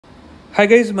Hi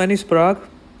guys, my name is Parag,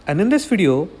 and in this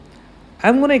video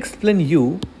I'm going to explain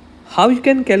you how you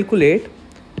can calculate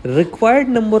required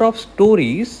number of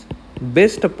stories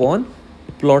based upon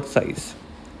plot size.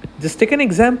 Just take an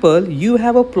example. You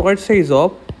have a plot size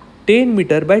of 10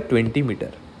 meter by 20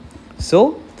 meter.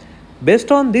 So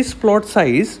based on this plot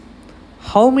size,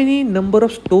 how many number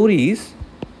of stories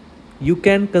you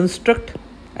can construct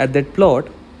at that plot?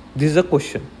 This is a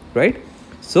question, right?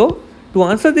 So to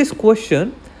answer this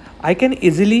question, I can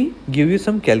easily give you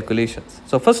some calculations.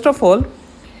 So first of all,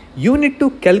 you need to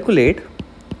calculate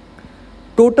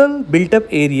total built up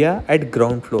area at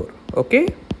ground floor.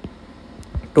 Okay,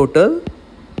 total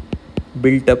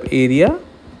built up area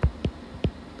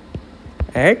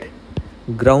at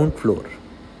ground floor.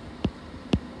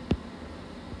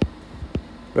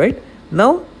 Right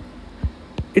now,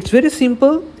 it's very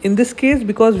simple in this case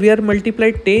because we are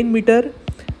multiplied 10 meter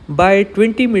by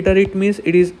 20 meter. It means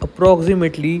it is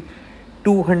approximately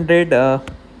 200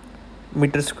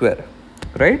 meter square,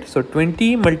 right? So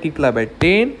 20 multiplied by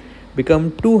 10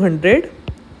 become 200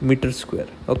 meter square.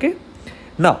 Okay,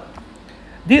 now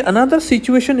the another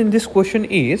situation in this question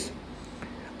is,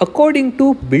 according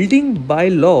to building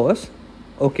bylaws,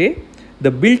 okay,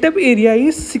 the built up area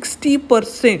is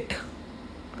 60%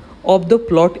 of the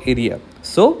plot area.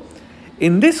 So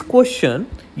in this question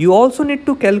you also need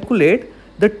to calculate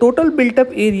the total built up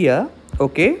area.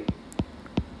 Okay,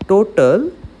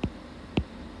 total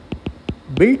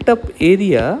built up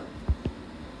area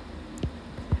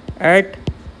at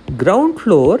ground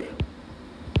floor.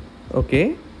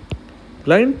 Okay,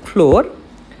 ground floor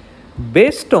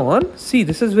based on, see,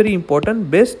 this is very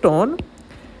important, based on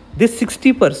this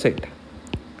 60%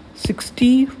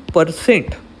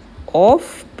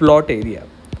 of plot area.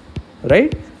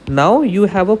 Right now you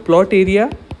have a plot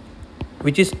area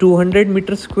which is 200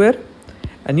 meter square,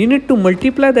 and you need to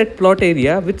multiply that plot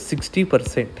area with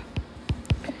 60%.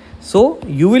 So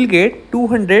you will get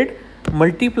 200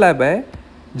 multiplied by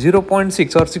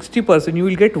 0.6 or 60%, you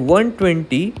will get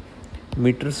 120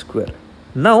 meter square.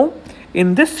 Now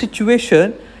in this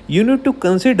situation you need to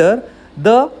consider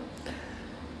the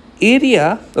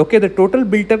area, okay, the total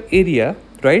built up area,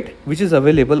 right, which is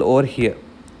available over here,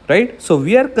 right? So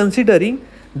we are considering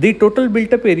the total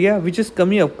built up area which is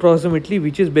coming approximately,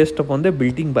 which is based upon the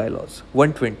building bylaws,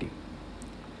 120.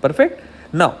 Perfect.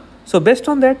 Now, so based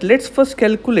on that, let's first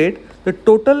calculate the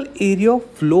total area of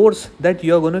floors that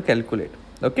you are going to calculate.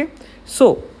 Okay,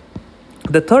 so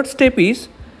the third step is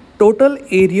total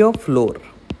area of floor.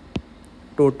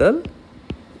 Total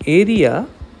area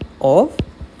of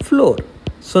floor.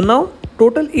 So now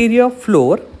total area of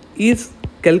floor is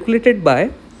calculated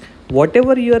by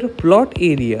whatever your plot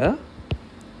area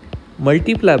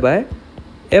multiply by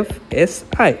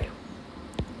FSI.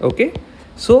 Okay,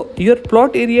 so your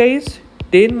plot area is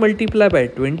 10 multiplied by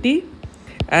 20,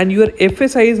 and your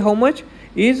FSI is how much?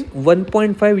 Is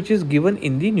 1.5, which is given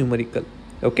in the numerical.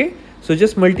 Okay, so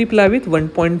just multiply with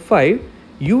 1.5,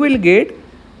 you will get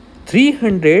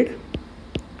 300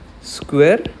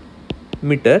 square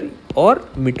meter or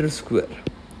meter square,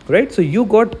 right? So you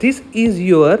got, this is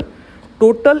your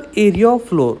total area of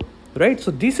floor, right?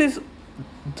 So this is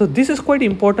quite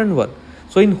important one.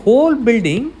 So in whole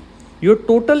building your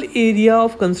total area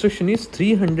of construction is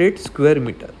 300 square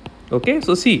meter. Okay,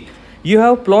 so see, you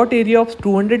have plot area of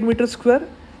 200 meter square,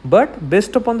 but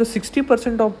based upon the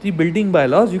 60% of the building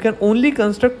bylaws, you can only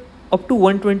construct up to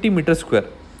 120 meter square.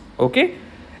 Okay,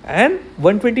 and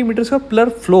 120 meter square per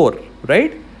floor,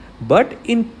 right? But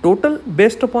in total,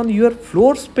 based upon your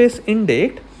floor space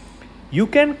index, you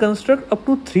can construct up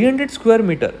to 300 square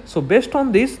meter. So based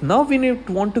on this, now we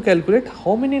want to calculate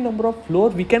how many number of floor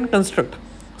we can construct.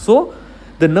 So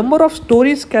the number of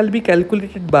stories can be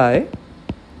calculated by,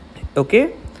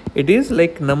 okay, it is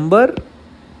like number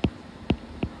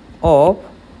of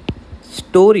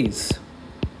stories.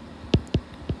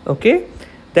 Okay,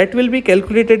 that will be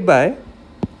calculated by,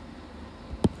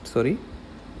 sorry,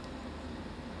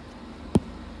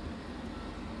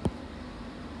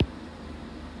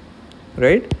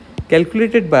 right,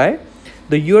 calculated by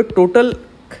the your total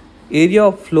area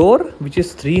of floor, which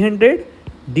is 300,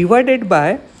 divided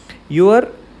by your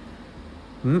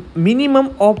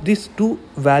minimum of these two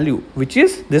value, which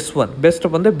is this one, based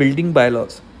upon the building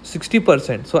bylaws,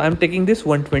 60%. So I am taking this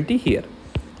 120 here.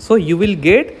 So you will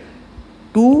get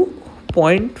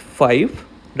 2.5,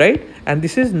 right? And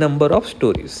this is number of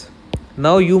stories.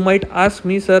 Now you might ask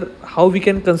me, sir, how we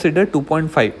can consider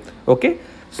 2.5? Okay,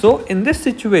 so in this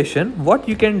situation, what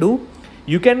you can do,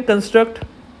 you can construct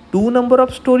two number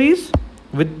of stories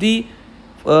with the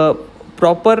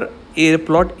proper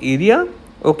plot area.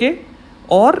 Okay,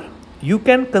 or you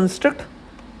can construct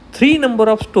 3 number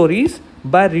of stories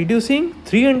by reducing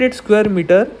 300 square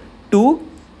meter to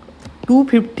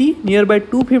 250, nearby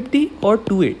 250 or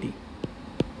 280,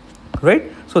 right?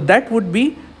 So that would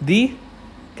be the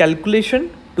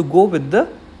calculation to go with the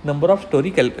number of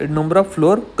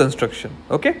floor construction.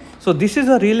 Okay, so this is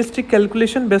a realistic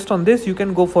calculation. Based on this, you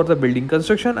can go for the building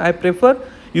construction. I prefer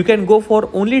you can go for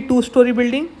only 2-story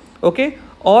building, okay,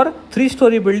 or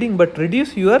 3-story building, but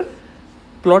reduce your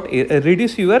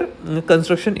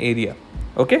construction area.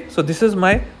 Okay, so this is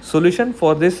my solution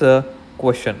for this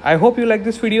question. I hope you like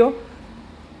this video.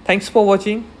 Thanks for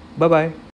watching. Bye bye.